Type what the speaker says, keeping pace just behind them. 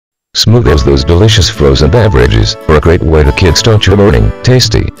Smoothies, those delicious frozen beverages, are a great way to kickstart your morning.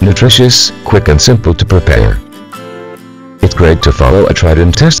 Tasty, nutritious, quick and simple to prepare. It's great to follow a tried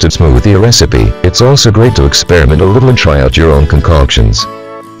and tested smoothie recipe. It's also great to experiment a little and try out your own concoctions.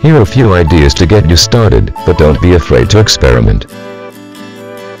 Here are a few ideas to get you started, but don't be afraid to experiment.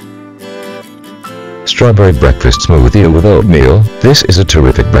 Strawberry breakfast smoothie with oatmeal. This is a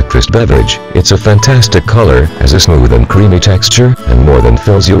terrific breakfast beverage. It's a fantastic color, has a smooth and creamy texture, and more than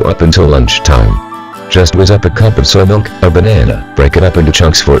fills you up until lunchtime. Just whiz up a cup of soy milk, a banana, break it up into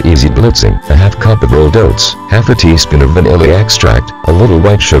chunks for easy blitzing, a half cup of rolled oats, half a teaspoon of vanilla extract, a little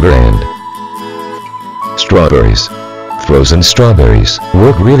white sugar and strawberries. Frozen strawberries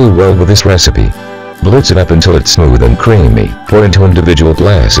work really well with this recipe. Blitz it up until it's smooth and creamy, pour into individual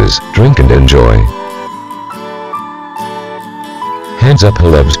glasses, drink and enjoy. Hands up who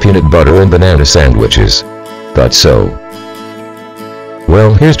loves peanut butter and banana sandwiches. Thought so.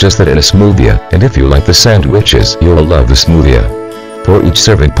 Well, here's just that in a smoothie, and if you like the sandwiches, you'll love the smoothie. For each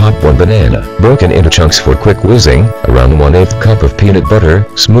serving, pop one banana, broken into chunks for quick whizzing, around 1/8 cup of peanut butter,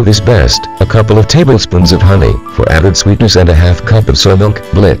 smoothie's best, a couple of tablespoons of honey, for added sweetness and a half cup of soy milk,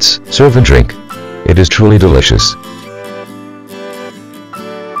 blitz, serve and drink. It is truly delicious.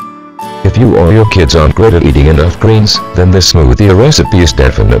 If you or your kids aren't great at eating enough greens, then this smoothie recipe is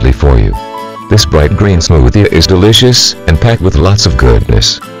definitely for you. This bright green smoothie is delicious, and packed with lots of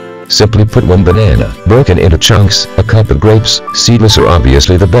goodness. Simply put one banana, broken into chunks, a cup of grapes, seedless are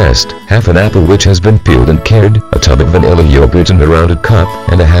obviously the best, half an apple which has been peeled and cared, a tub of vanilla yogurt in a rounded cup,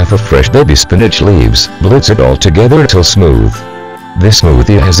 and a half of fresh baby spinach leaves. Blitz it all together until smooth. This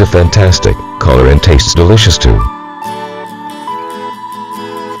smoothie has a fantastic color and tastes delicious too.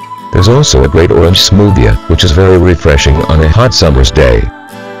 There's also a great orange smoothie, which is very refreshing on a hot summer's day.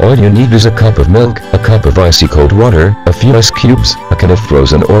 All you need is a cup of milk, a cup of icy cold water, a few ice cubes, a can of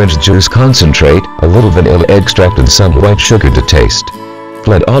frozen orange juice concentrate, a little vanilla extract and some white sugar to taste.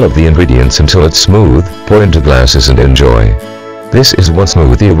 Blend all of the ingredients until it's smooth, pour into glasses and enjoy. This is one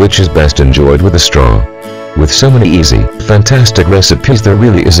smoothie which is best enjoyed with a straw. With so many easy, fantastic recipes, there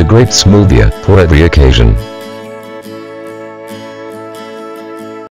really is a great smoothie for every occasion.